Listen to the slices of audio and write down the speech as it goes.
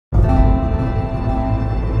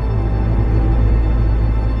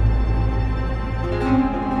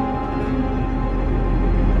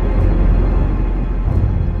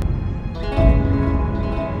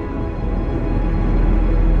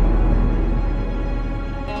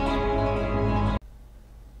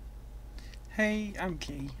Hey, I'm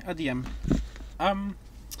Jay, a DM. Um,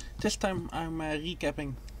 this time I'm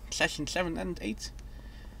recapping session 7 and 8.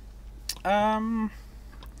 Um,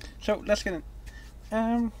 so let's get in.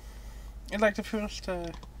 In like the first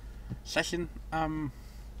session, a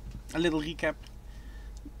little recap.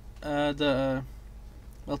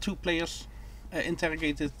 Two players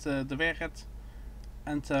interrogated the Wererat,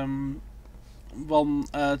 and the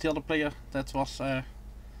other player, that was the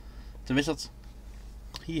wizard.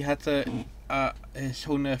 He had his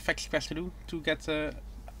own fact quest to do to get a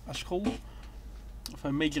scroll of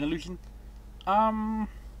a major illusion. Overall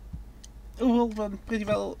went pretty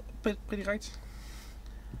right.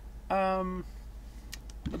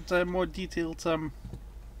 But more detailed.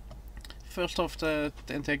 First off, the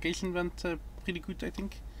interrogation went pretty good, I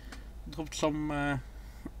think. Dropped some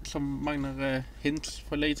minor hints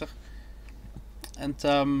for later, and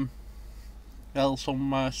some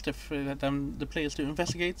stuff that the players to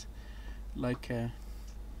investigate, like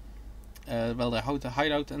how to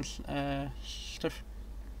hide out and stuff.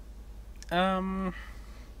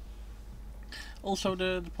 Also,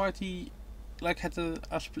 the party had a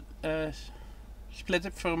split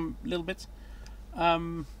up for a little bit,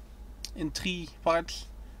 in 3 parts.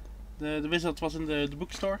 The wizard was in the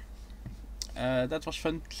bookstore. That was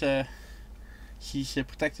fun. She's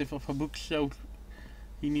protective of her books, so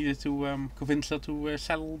he needed to convince her to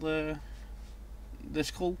sell the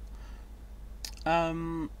scroll.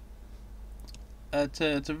 The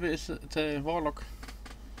warlock,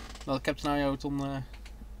 well, kept an eye out on,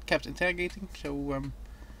 kept interrogating. So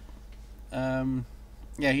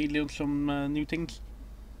yeah, he learned some new things.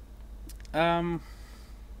 The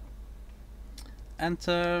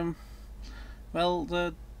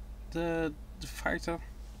fighter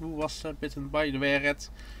who was bitten by the Wererat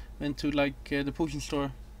went to the potion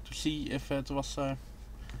store to see if there was a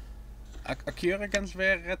cure against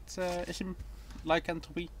Wererat-ism,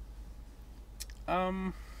 lycanthropy.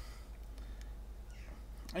 And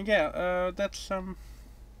yeah, that's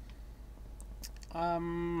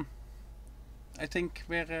I think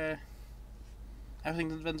where everything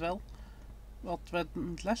that went well. What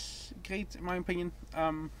went less great, in my opinion.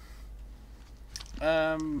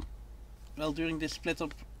 During this split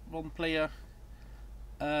up, one player,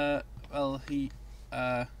 he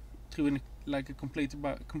threw in a complaint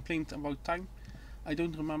about time. I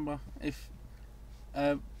don't remember if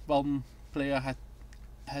one player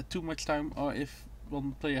had too much time or if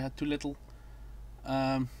one player had too little.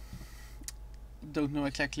 Don't know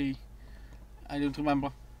exactly. I don't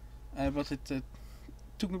remember, but it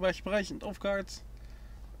took me by surprise and off guard,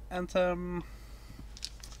 and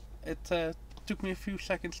it took me a few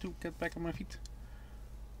seconds to get back on my feet.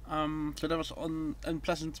 So that was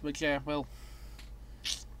unpleasant, but yeah, well,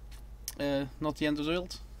 not the end of the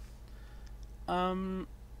world.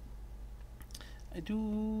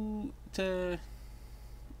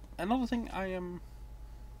 Another thing I am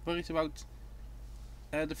worried about.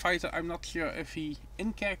 The fighter, I'm not sure if he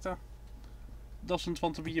in character doesn't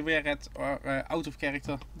want to be a Wererat, or out of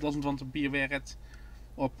character doesn't want to be a Wererat,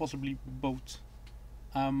 or possibly both.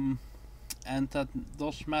 And that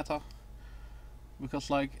does matter,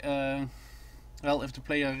 because if the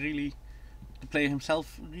player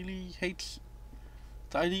himself really hates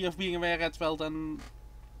the idea of being a Wererat, well then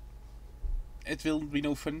it will be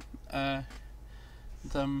no fun.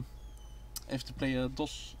 If the player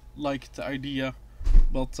does like the idea,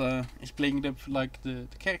 but is playing it up like the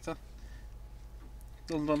character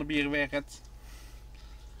doesn't want to be a Wererat,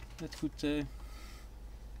 that could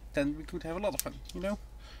then we could have a lot of fun, you know.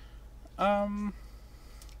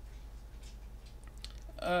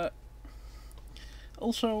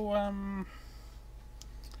 Also,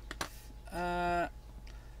 I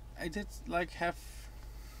did have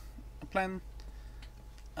a plan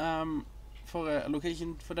for a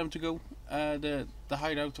location for them to go, the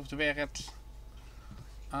hideout of the Wererat,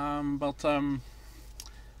 but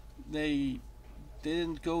they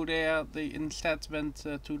didn't go there. They instead went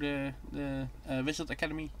to the Wizard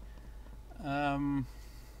Academy.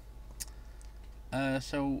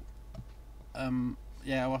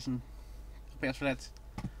 Yeah, I wasn't prepared for that,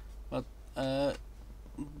 but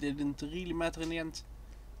didn't really matter in the end.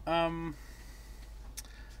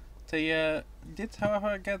 They did,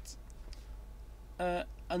 however, get a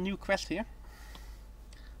new quest here,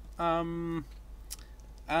 and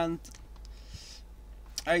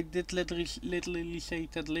I did literally say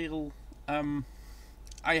to Leril, I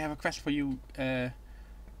have a quest for you, if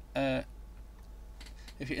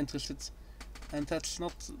you're interested. And that's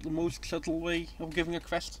not the most subtle way of giving a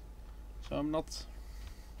quest, so I'm not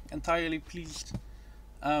entirely pleased.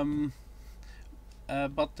 But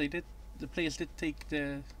the players did take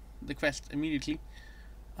the the quest immediately.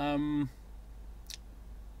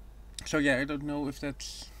 So yeah, I don't know if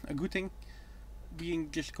that's a good thing. Being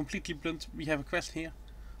just completely blunt, we have a quest here,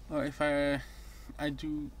 or if I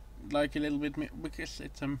do like a little bit because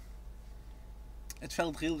it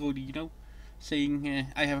felt railroady, you know, saying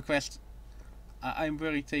I have a quest. I'm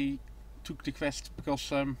worried they took the quest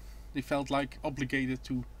because they felt like obligated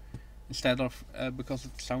to, instead of because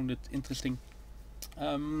it sounded interesting.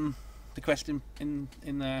 The quest in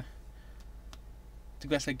the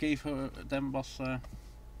quest I gave them was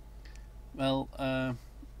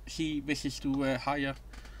she wishes to hire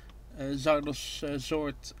Zardoz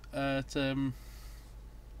Zord, the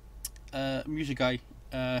music guy,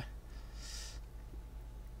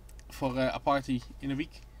 for a party in a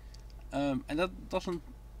week, and that doesn't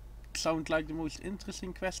sound like the most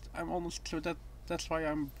interesting quest. I'm honest, so that's why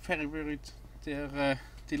I'm very worried. They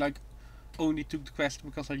like only took the quest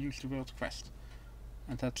because I used the word quest,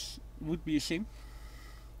 and that would be a shame.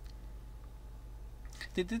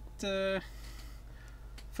 They did,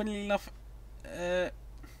 funnily enough, a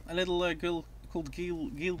little girl called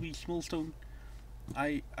Gilby Smallstone.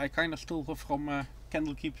 I kind of stole her from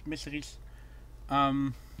Candlekeep Mysteries.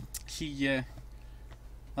 She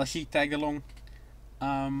tagged along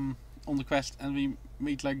on the quest, and we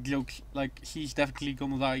made like jokes like she's definitely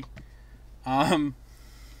gonna die. And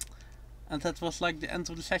that was like the end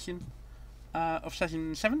of the session, of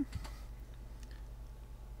session 7.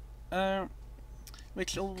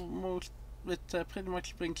 Which pretty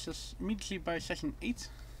much brings us immediately by session 8.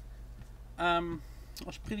 It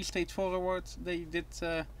was pretty straightforward. They did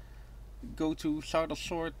go to Zardoz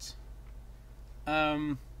Zord.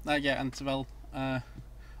 And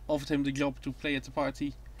offered him the job to play at the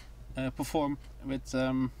party, perform with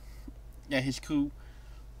his crew.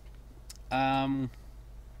 I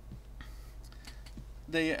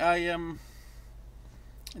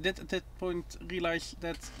did at that point realize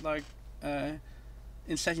that like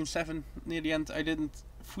in session 7 near the end I didn't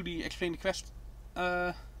fully explain the quest.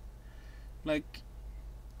 Like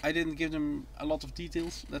I didn't give them a lot of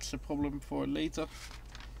details. That's a problem for later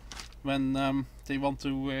when they want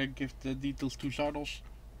to give the details to Zardoz.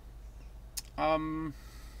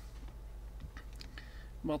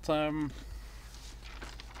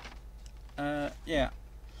 Yeah.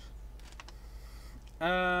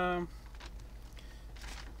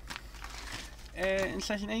 In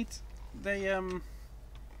session 8, they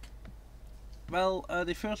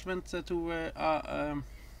they first went to a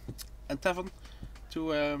tavern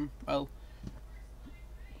to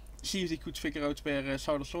see if they could figure out where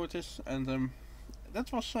Zardoz Zord is, and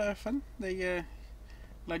that was fun. They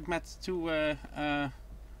like met two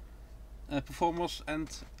performers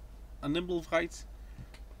and a nimblewright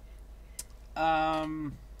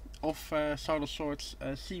of Zardoz Zord's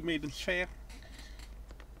Sea Maiden's Fair,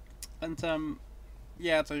 and they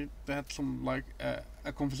had some like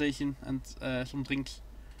a conversation and some drinks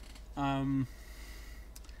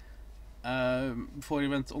before they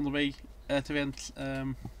went on the way.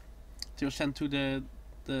 They were sent to the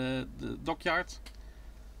dockyard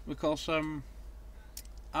because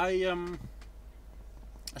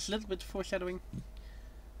it's a little bit foreshadowing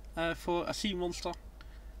for a sea monster.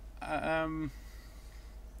 There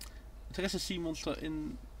is a sea monster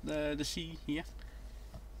in the sea here.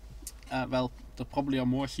 There probably are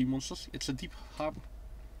more sea monsters. It's a deep harbor.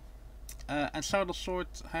 And Zardoz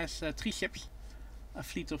Zord has 3 ships, a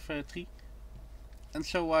fleet of 3. And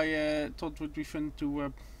so I thought it would be fun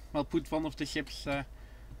to put one of the ships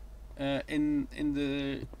in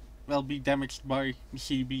the be damaged by the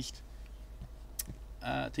sea beast.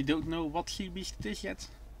 They don't know what sea beast it is yet,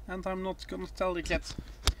 and I'm not gonna tell it yet.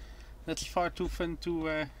 That's far too fun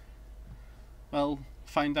to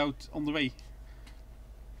find out on the way.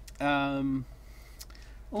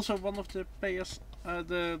 Also, one of the players,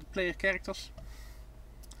 the player characters,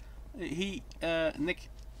 Nick,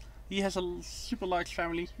 he has a super large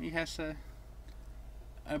family. He has,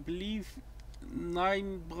 I believe,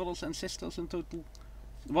 9 brothers and sisters in total.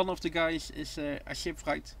 One of the guys is a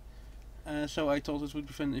shipwright, so I thought it would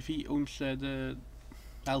be fun if he owns the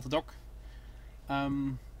dock.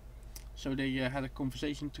 So they had a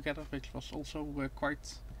conversation together, which was also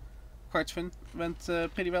quite fun. Went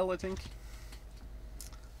pretty well, I think.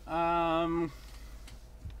 And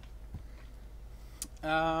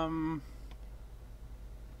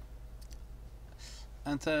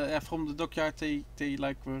from the dockyard they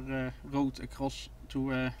like were rowed across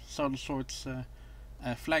to Zardoz Zord's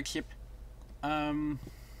flagship.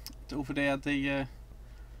 Over there the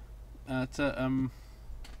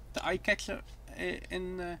eye catcher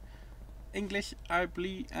in English, I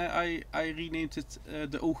believe. I renamed it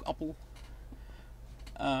the Oogappel.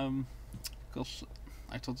 because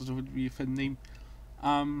I thought it would be a fun name.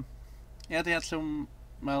 Yeah, they had some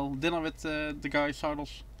dinner with the guy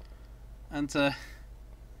Zardoz, and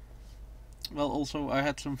also I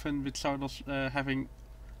had some fun with Zardoz having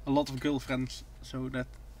a lot of girlfriends, so that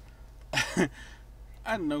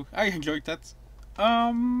I don't know, I enjoyed that.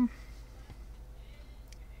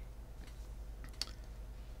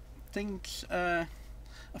 Things. A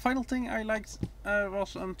final thing I liked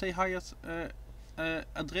was they hired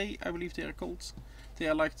Adre, I believe they are called. They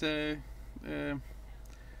are like the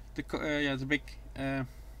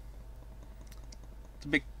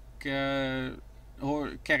big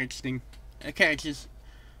carriages.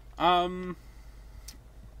 The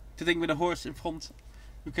thing with a horse in front,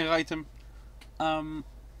 you can ride them. I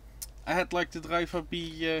had like the driver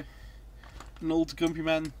be an old grumpy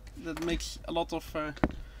man that makes a lot of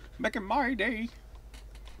back in my day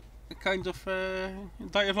kind of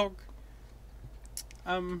dialogue.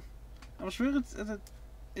 I was worried that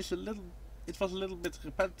it was a little bit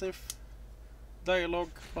repetitive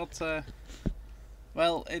dialogue, but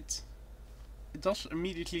it does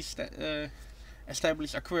immediately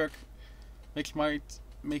establish a quirk, which might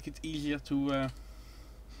make it easier to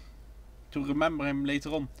remember him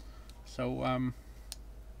later on. So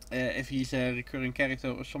if he's a recurring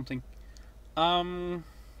character or something.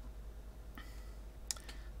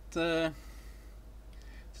 The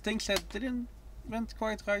things that didn't went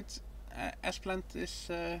quite right as planned this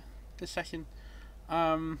session.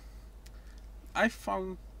 I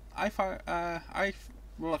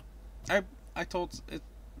thought it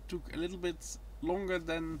took a little bit longer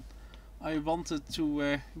than I wanted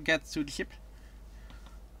to get to the ship.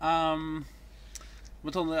 But on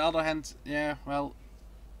the other hand, yeah, well,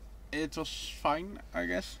 it was fine, I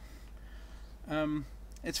guess.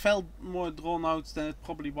 It felt more drawn out than it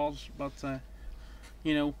probably was, but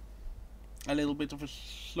you know, a little bit of a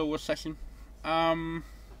slower session.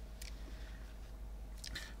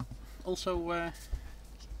 Also,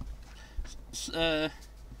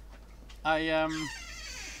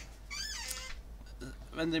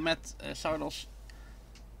 when they met Zardoz,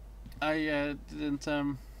 I didn't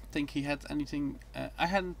think he had anything. I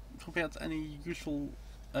hadn't prepared any useful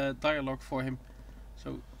dialogue for him,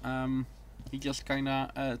 so he just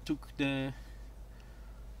kinda took the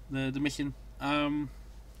mission. And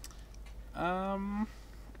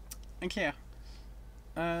yeah.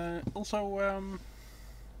 Also, a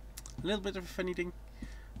little bit of a funny thing.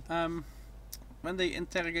 When they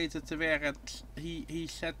interrogated the Wererat, he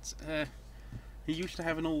said he used to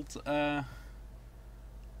have an old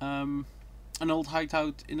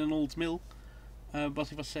hideout in an old mill, but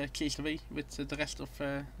he was chased away with the rest of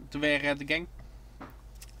the Wererat gang.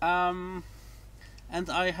 And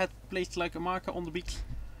I had placed like a marker on the beach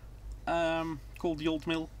called the Old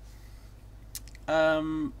Mill,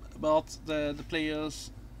 but the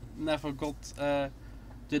players never got the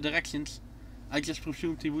directions. I just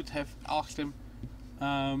presumed he would have asked him,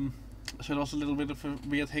 so there was a little bit of a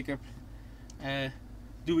weird hiccup.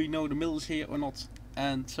 Do we know the mill is here or not?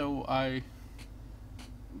 And so I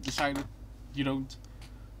decided you don't.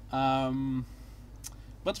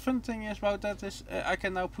 But the fun thing is about that is I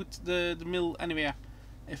can now put the mill anywhere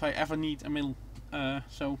if I ever need a mill.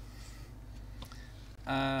 So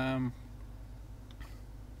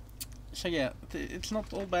yeah, it's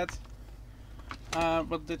not all bad,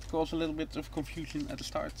 but did cause a little bit of confusion at the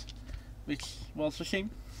start, which was a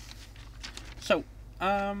shame. So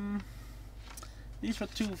these were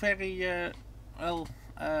two very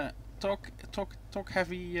talk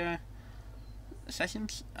heavy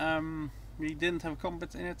sessions. We didn't have a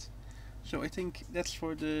combat in it, so I think that's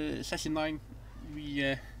for the session 9.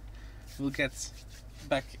 We will get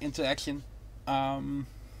back into action. I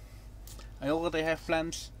already have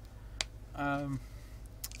plans. I'm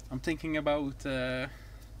thinking about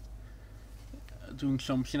doing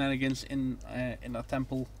some shenanigans in our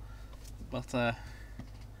temple, but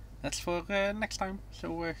that's for next time.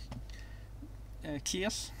 So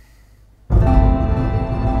cheers.